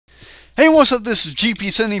Hey, what's up? This is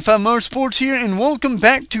GP75 Motorsports here, and welcome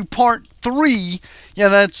back to part 3. Yeah,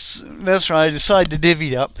 that's right. I decided to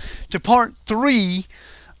divvy it up to part 3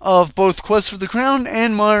 of both Quest for the Crown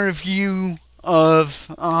and my review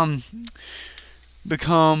of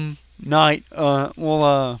Become Knight, of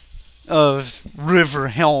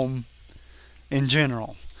Riverhelm in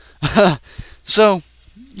general. So,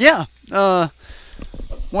 yeah.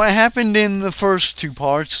 What happened in the first two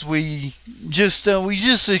parts? We just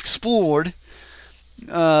explored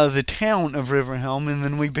the town of Riverhelm, and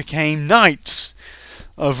then we became knights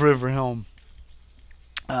of Riverhelm.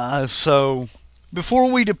 So before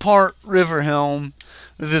we depart Riverhelm,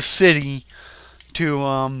 the city,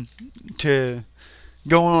 to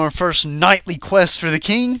go on our first knightly quest for the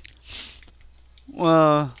king,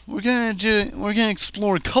 we're gonna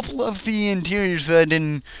explore a couple of the interiors that I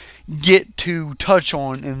didn't get to touch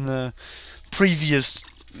on in the previous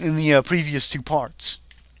two parts.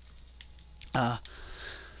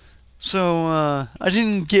 So I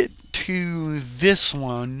didn't get to this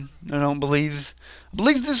one. I don't believe. I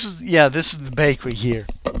believe this is this is the bakery here.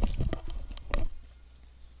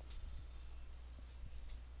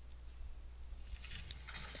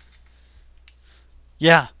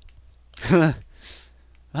 Yeah.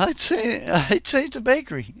 I'd say it's a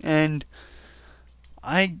bakery, and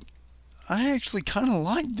I actually kind of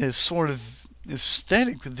like this sort of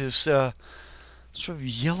aesthetic with this sort of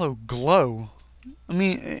yellow glow. I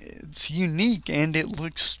mean, it's unique and it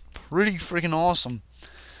looks pretty freaking awesome.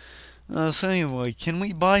 So anyway, can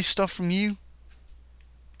we buy stuff from you?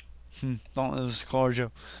 Thought it was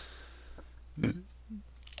Carjo.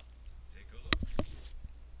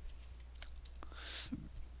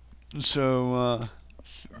 So,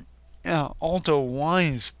 yeah, Alto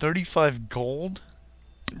wine is 35 gold.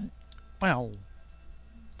 Wow.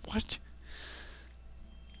 What?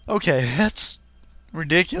 Okay, that's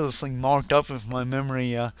ridiculously marked up if my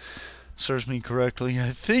memory serves me correctly. I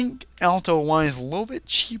think Alto wine is a little bit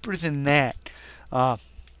cheaper than that. So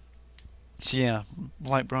yeah,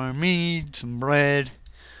 light brown mead, some bread,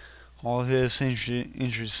 all this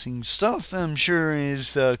interesting stuff that I'm sure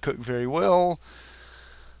is cooked very well.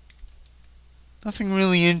 Nothing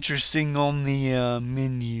really interesting on the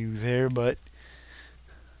menu there, but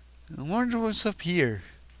I wonder what's up here.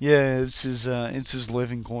 Yeah, it's his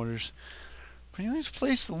living quarters. Pretty nice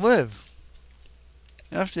place to live,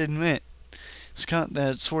 I have to admit. It's got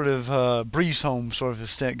that sort of breeze home sort of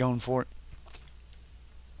aesthetic going for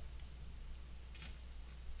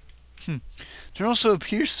it. There also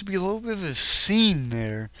appears to be a little bit of a scene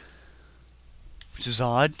there, which is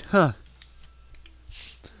odd, huh?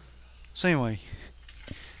 So anyway,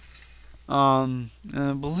 I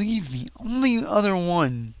believe the only other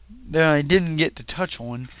one that I didn't get to touch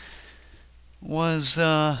on was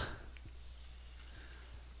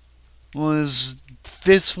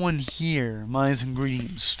this one here, Maya's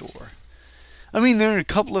Ingredients Store. I mean, there are a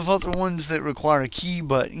couple of other ones that require a key,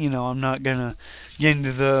 but you know, I'm not gonna get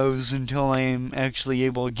into those until I am actually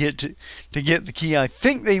able to get the key. I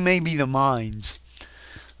think they may be the mines.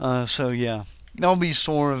 So yeah, that'll be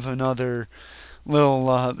sort of another little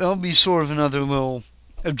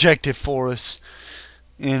objective for us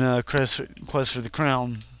in Quest for the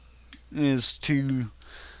Crown, is to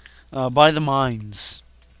buy the mines.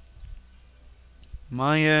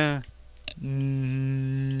 Maya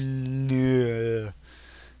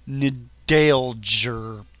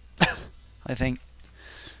Nidalger, I think.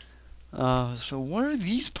 So what are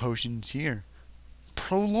these potions here?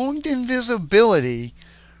 Prolonged invisibility,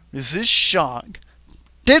 resist shock,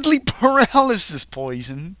 deadly paralysis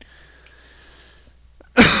poison.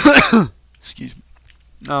 Excuse me.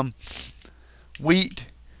 Wheat.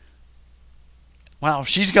 Wow,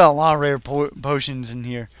 she's got a lot of rare potions in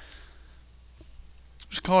here.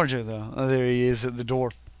 Where's Carjo, though? Oh, there he is at the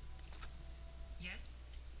door. Yes?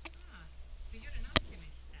 So you're an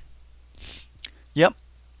alchemist then? Yep.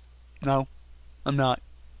 No, I'm not.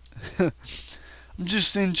 I'm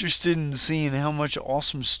just interested in seeing how much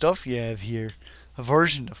awesome stuff you have here.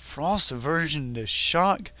 Aversion to frost, aversion to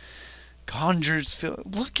shock, conjures.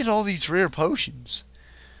 Look at all these rare potions.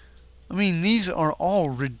 I mean, these are all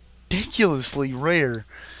ridiculously rare.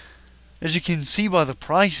 As you can see by the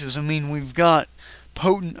prices, I mean, we've got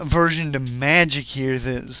potent aversion to magic here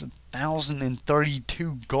that's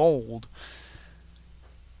 1,032 gold.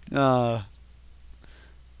 Yeah,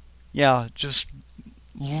 just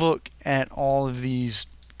look at all of these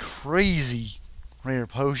crazy rare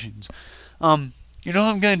potions. You know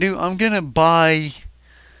what I'm gonna do? I'm gonna buy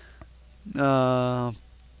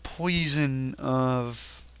poison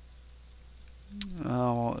of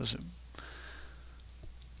what was it?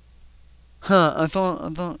 I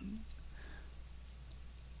thought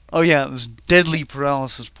Oh yeah, it was deadly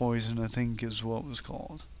paralysis poison, I think is what it was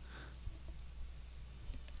called.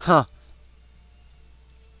 Huh.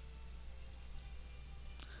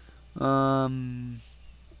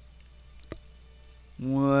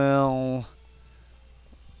 Well,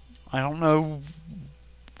 I don't know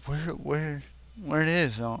where it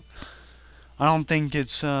is. I don't think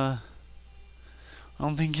it's I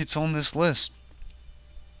don't think it's on this list.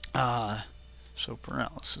 So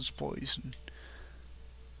paralysis poison.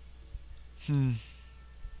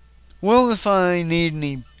 Well, if I need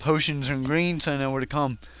any potions or ingredients, I know where to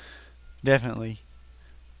come. Definitely.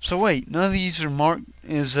 So wait, none of these are marked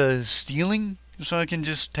as stealing? So I can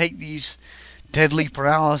just take these deadly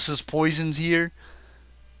paralysis poisons here?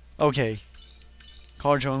 Okay.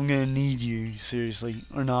 Carjo, I'm gonna need you, seriously.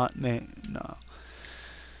 Or not, man, no.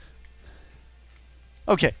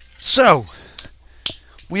 Okay, so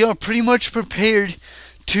we are pretty much prepared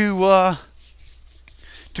to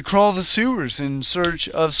crawl the sewers in search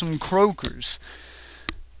of some croakers.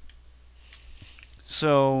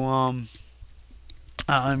 So,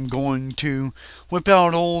 I'm going to whip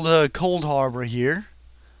out old Cold Harbor here.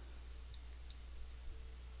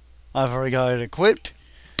 I've already got it equipped.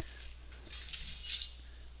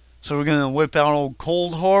 So we're going to whip out old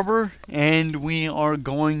Cold Harbor, and we are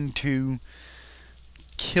going to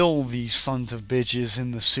kill these sons of bitches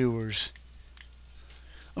in the sewers.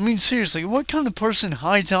 I mean, seriously, what kind of person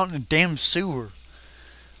hides out in a damn sewer?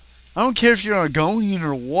 I don't care if you're Argonian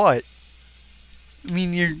or what. I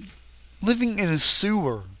mean, you're living in a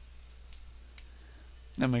sewer.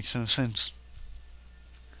 That makes no sense.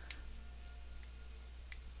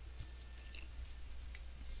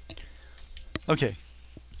 Okay,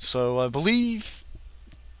 so I believe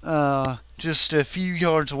just a few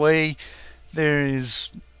yards away there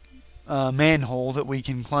is a manhole that we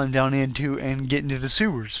can climb down into and get into the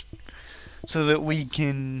sewers, so that we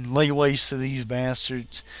can lay waste to these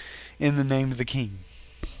bastards in the name of the king.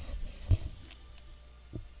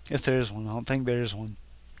 If there's one. I don't think there's one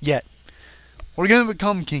yet. We're going to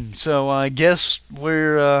become king, so I guess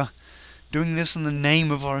we're doing this in the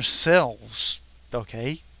name of ourselves.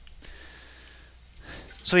 Okay.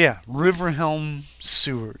 So yeah, Riverhelm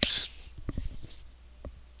sewers.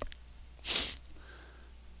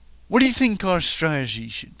 What do you think our strategy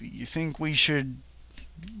should be? You think we should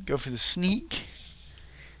go for the sneak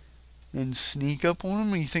and sneak up on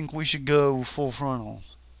them, or you think we should go full frontal?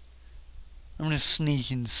 I'm going to sneak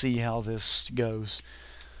and see how this goes.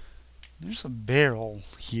 There's a barrel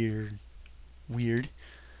here. Weird.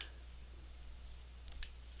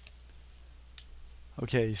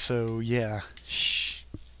 Okay, so yeah. Shh.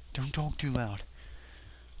 Don't talk too loud.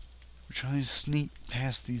 We're trying to sneak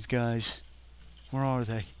past these guys. Where are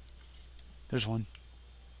they? There's one.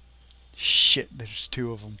 Shit, there's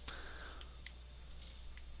two of them.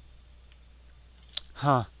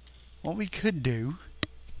 Huh. What we could do...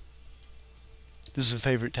 This is a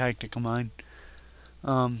favorite tactic of mine.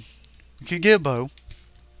 We could get a bow.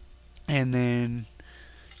 And then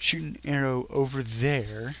shoot an arrow over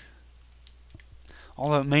there.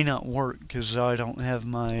 Although it may not work because I don't have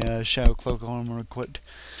my Shadow Cloak armor equipped.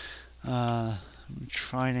 I'm gonna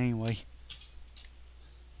try it anyway.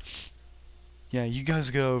 Yeah, you guys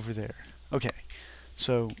go over there. Okay.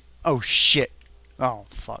 So, oh shit. Oh,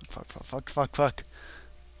 fuck.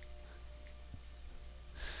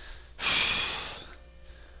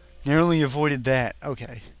 Narrowly avoided that.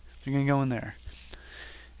 Okay. We're gonna go in there.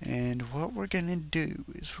 And what we're gonna do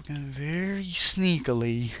is we're gonna very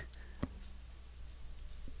sneakily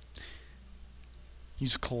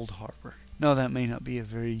use Cold Harbor. No, that may not be a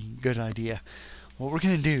very good idea. What we're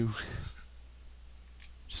gonna do,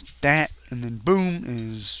 just that, and then boom, and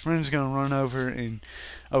his friend's gonna run over, and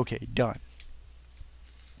okay, done.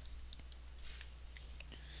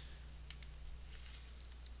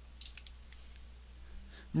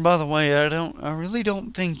 And by the way, I really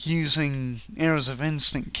don't think using arrows of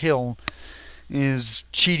instant kill is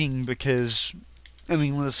cheating, because, I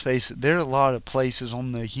mean, let's face it, there are a lot of places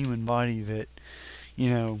on the human body that, you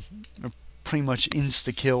know, are pretty much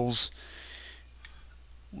insta-kills,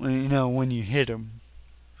 when, you know, when you hit them.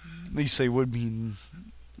 At least they would be, you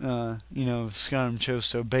know, if Skyrim chose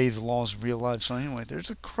to obey the laws of real life. So anyway, there's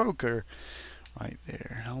a croaker right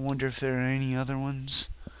there. I wonder if there are any other ones.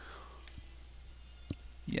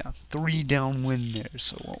 Yeah, 3 downwind there.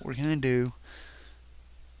 So what we're going to do,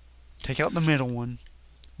 take out the middle one,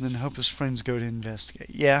 and then hope his friends go to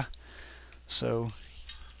investigate. Yeah, so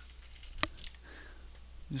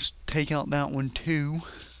just take out that one too.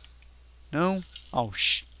 No? Oh,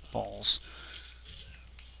 balls.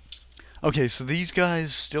 Okay, so these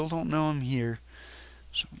guys still don't know I'm here.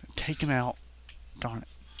 So I'm going to take them out. Darn it.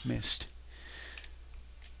 Missed.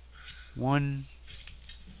 1,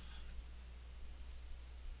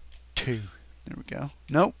 2. There we go.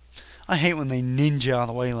 Nope. I hate when they ninja out of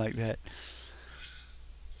the way like that.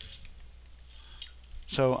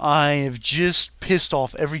 So I have just pissed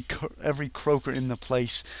off every croaker in the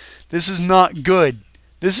place. This is not good.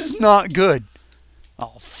 This is not good.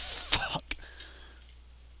 Oh, fuck.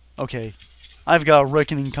 Okay. I've got a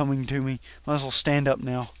reckoning coming to me. Might as well stand up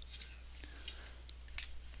now.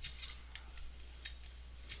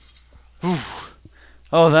 Whew.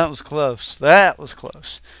 Oh, that was close. That was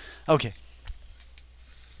close. Okay.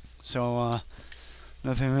 So,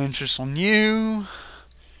 nothing of interest on you.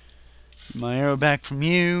 My arrow back from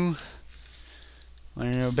you.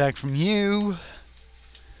 My arrow back from you.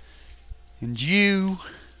 And you.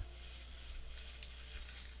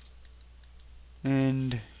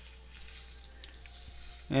 And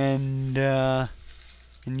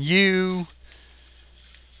you.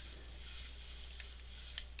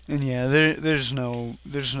 And yeah, there's no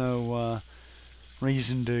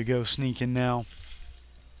reason to go sneaking now.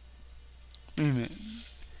 Wait a minute.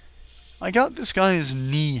 I got this guy in his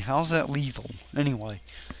knee. How's that lethal? Anyway.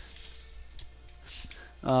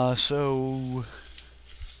 So...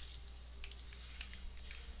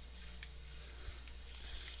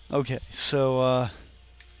 Okay, so,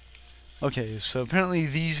 okay, so apparently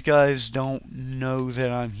these guys don't know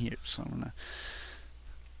that I'm here, so I'm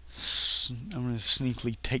gonna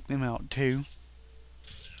sneakily take them out too.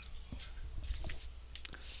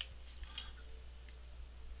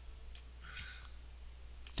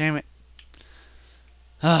 Damn it.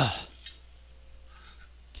 Ah.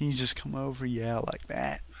 Can you just come over? Yeah, like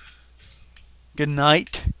that. Good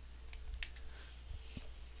night.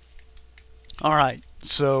 Alright,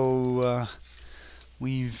 so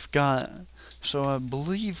we've got, so I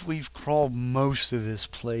believe we've crawled most of this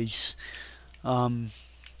place.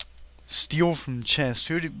 Steal from chest.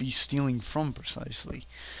 Who would it be stealing from precisely?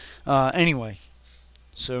 Anyway,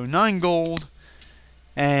 so 9 gold,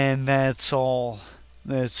 and that's all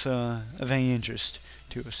that's of any interest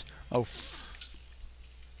to us. Oh,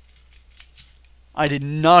 I did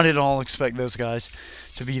not at all expect those guys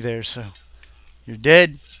to be there, so you're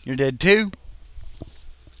dead. You're dead too.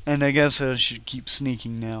 And I guess I should keep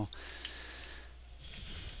sneaking now.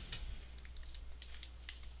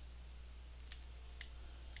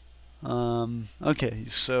 Okay,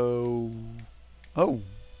 so... Oh,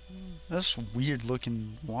 that's weird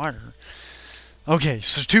looking water. Okay,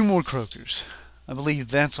 so 2 more croakers. I believe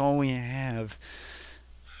that's all we have.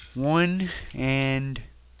 1 and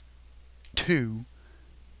 2.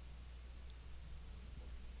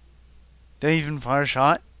 Did they even fire a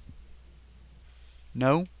shot?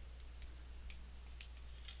 No?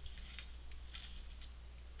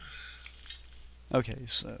 Okay,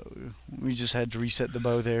 so we just had to reset the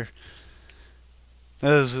bow there.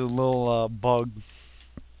 That was a little bug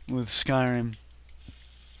with Skyrim.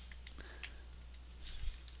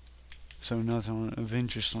 So nothing of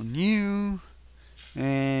interest on you.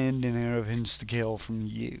 And an arrow of insta-kill from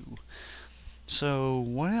you. So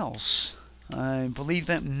what else? I believe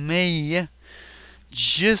that may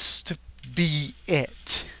just be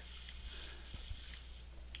it.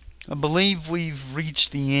 I believe we've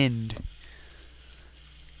reached the end.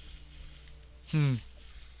 I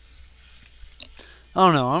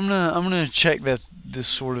don't know. I'm gonna check this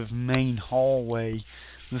sort of main hallway,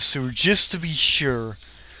 the sewer, just to be sure.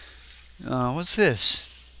 What's this?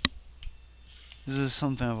 Is this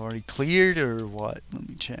something I've already cleared or what? Let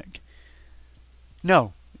me check.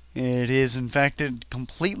 No, it is in fact a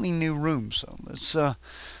completely new room. So let's go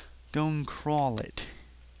and crawl it.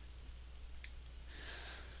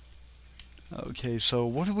 Okay, so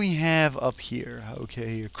what do we have up here?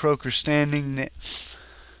 Okay, a croaker standing there,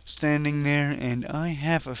 and I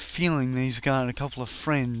have a feeling that he's got a couple of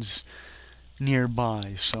friends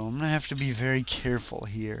nearby, so I'm gonna have to be very careful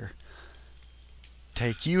here.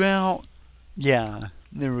 Take you out. Yeah,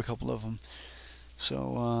 there were a couple of them.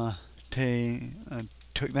 So I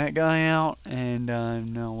took that guy out, and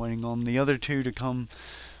I'm now waiting on the other 2 to come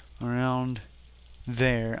around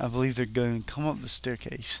there. I believe they're going to come up the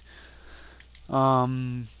staircase.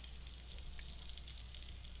 Oh,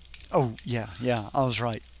 yeah, I was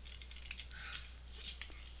right.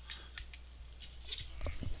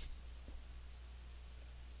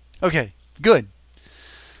 Okay, good.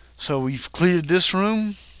 So we've cleared this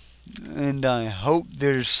room, and I hope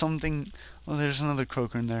there's something... Oh, there's another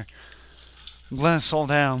croaker in there. I'm glad I saw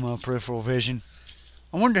that on my peripheral vision.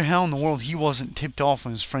 I wonder how in the world he wasn't tipped off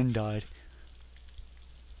when his friend died.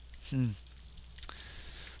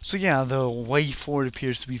 So yeah, the way forward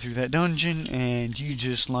appears to be through that dungeon, and you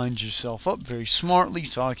just lined yourself up very smartly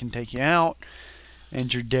so I can take you out,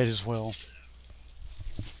 and you're dead as well.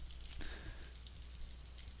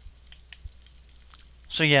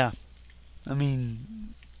 So yeah, I mean,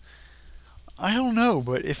 I don't know,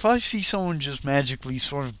 but if I see someone just magically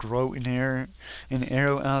sort of grow an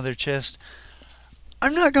arrow out of their chest,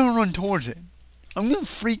 I'm not gonna run towards it. I'm gonna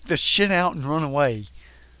freak the shit out and run away.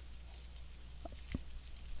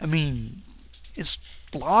 I mean, it's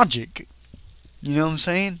logic. You know what I'm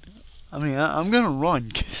saying? I mean, I'm gonna run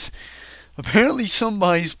because apparently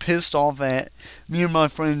somebody's pissed off at me and my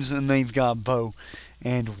friends and they've got a bow.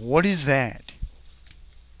 And what is that?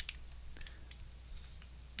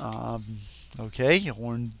 Um, okay,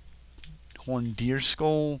 horn deer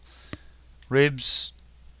skull, ribs,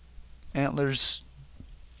 antlers.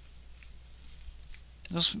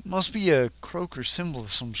 This must be a croaker symbol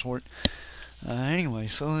of some sort. Anyway,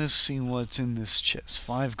 so let's see what's in this chest.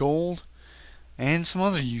 5 gold and some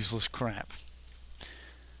other useless crap.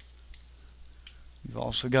 We've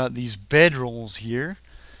also got these bedrolls here.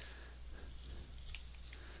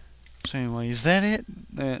 So anyway, is that it?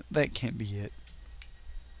 That can't be it.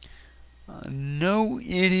 No,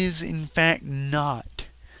 it is in fact not.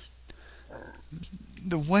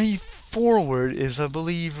 The way forward is, I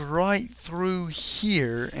believe, right through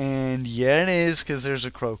here, and yeah, it is, because there's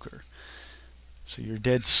a croaker. So you're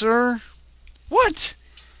dead, sir. What?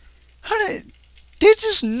 How did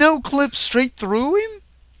just no clip straight through him?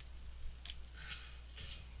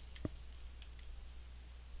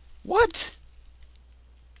 What?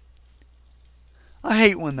 I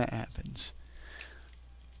hate when that happens.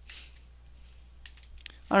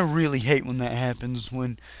 I really hate when that happens,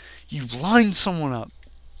 when you line someone up.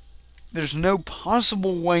 There's no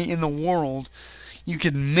possible way in the world you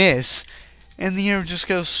could miss, and the arrow just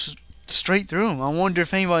goes straight through them. I wonder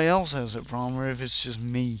if anybody else has that problem, or if it's just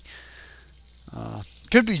me.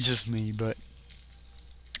 Could be just me, but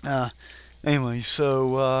anyway,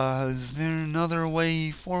 so is there another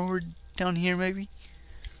way forward down here, maybe?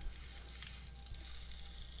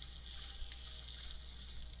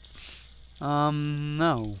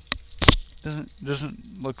 No.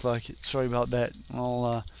 Doesn't look like it. Sorry about that.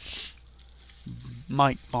 I'll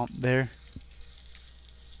mic bump there.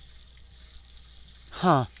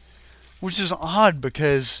 Huh. Which is odd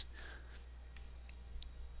because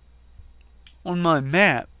on my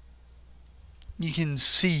map you can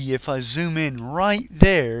see, if I zoom in right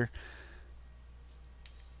there,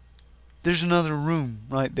 there's another room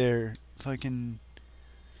right there. If I can...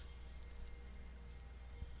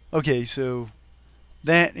 Okay, so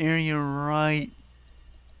that area right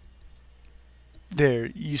there,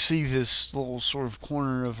 you see this little sort of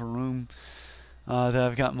corner of a room that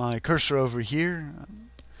I've got my cursor over here.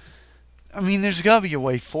 I mean, there's got to be a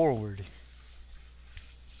way forward.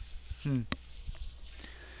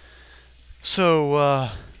 So,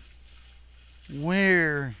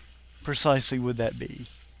 where precisely would that be?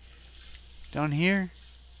 Down here?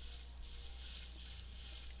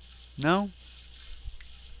 No?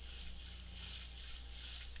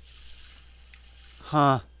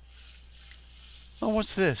 Huh. Oh,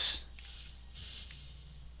 what's this?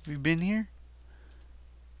 Have we been here?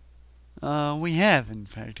 We have, in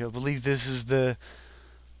fact. I believe this is the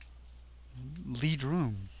lead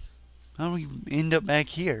room. How do we end up back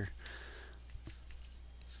here?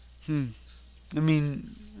 I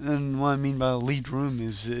mean, and what I mean by the lead room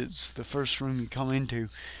is it's the first room you come into,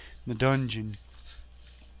 the dungeon.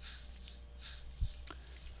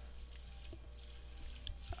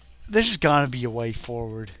 There's gotta be a way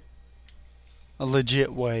forward. A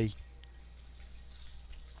legit way.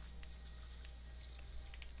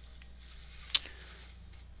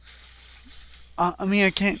 I mean, I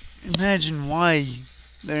can't imagine why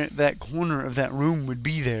that corner of that room would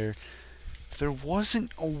be there if there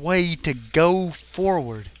wasn't a way to go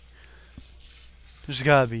forward. There's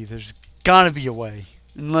gotta be a way.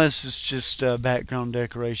 Unless it's just background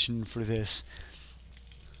decoration for this.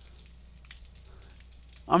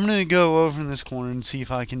 I'm going to go over in this corner and see if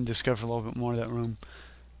I can discover a little bit more of that room.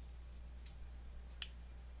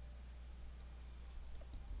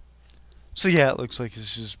 So yeah, it looks like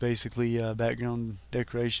it's just basically background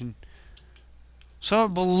decoration. So I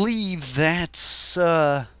believe that's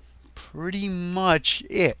pretty much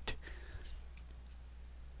it.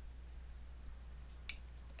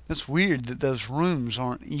 It's weird that those rooms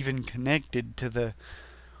aren't even connected to the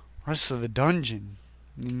rest of the dungeon.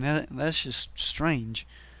 I mean, that's just strange.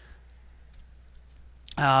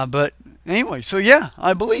 But anyway, so yeah,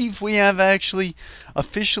 I believe we have actually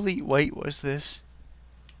officially... Wait, what's this?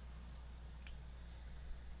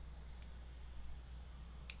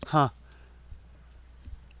 Huh.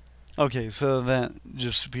 Okay, so that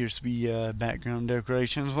just appears to be background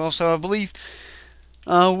decoration as well. So I believe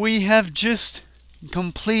we have just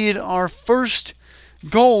completed our first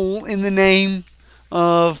goal in the name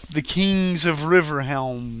of the Kings of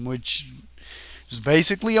Riverhelm, which is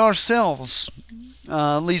basically ourselves.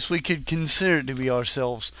 At least we could consider it to be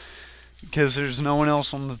ourselves, because there's no one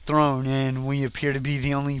else on the throne, and we appear to be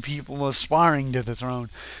the only people aspiring to the throne.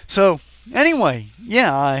 So, anyway,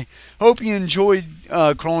 yeah, I hope you enjoyed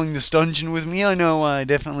crawling this dungeon with me. I know I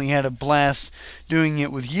definitely had a blast doing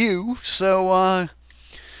it with you. So,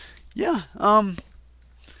 yeah,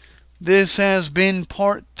 this has been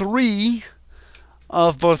part 3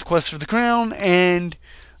 of both Quest for the Crown and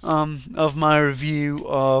of my review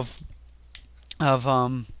of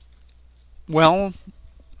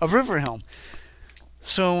Riverhelm.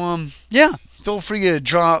 So, yeah, feel free to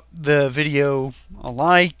drop the video a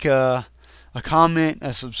like, a comment,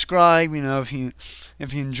 a subscribe. You know, if you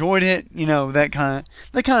enjoyed it, you know, that kind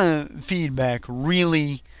of feedback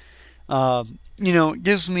really, it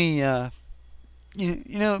gives me,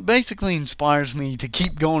 it basically inspires me to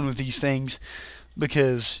keep going with these things,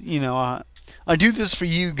 because I do this for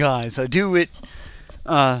you guys. I do it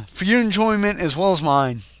for your enjoyment as well as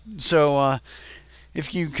mine. So,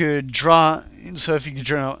 if you could drop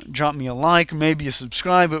me a like or maybe a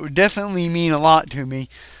subscribe, it would definitely mean a lot to me.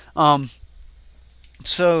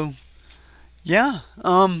 So yeah,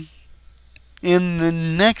 in the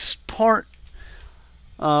next part,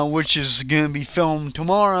 which is going to be filmed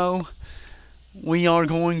tomorrow, we are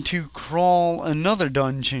going to crawl another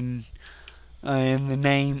dungeon in the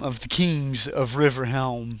name of the Kings of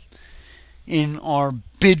Riverhelm in our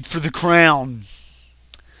bid for the crown.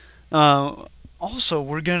 Also,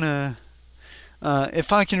 we're gonna,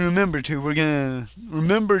 if I can remember to, we're gonna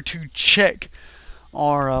remember to check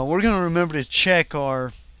our,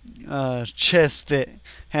 chest that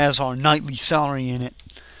has our nightly salary in it.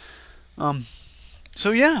 So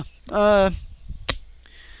yeah,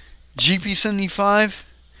 GP75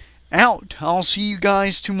 out. I'll see you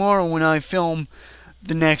guys tomorrow when I film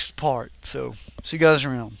the next part. So, see you guys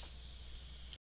around.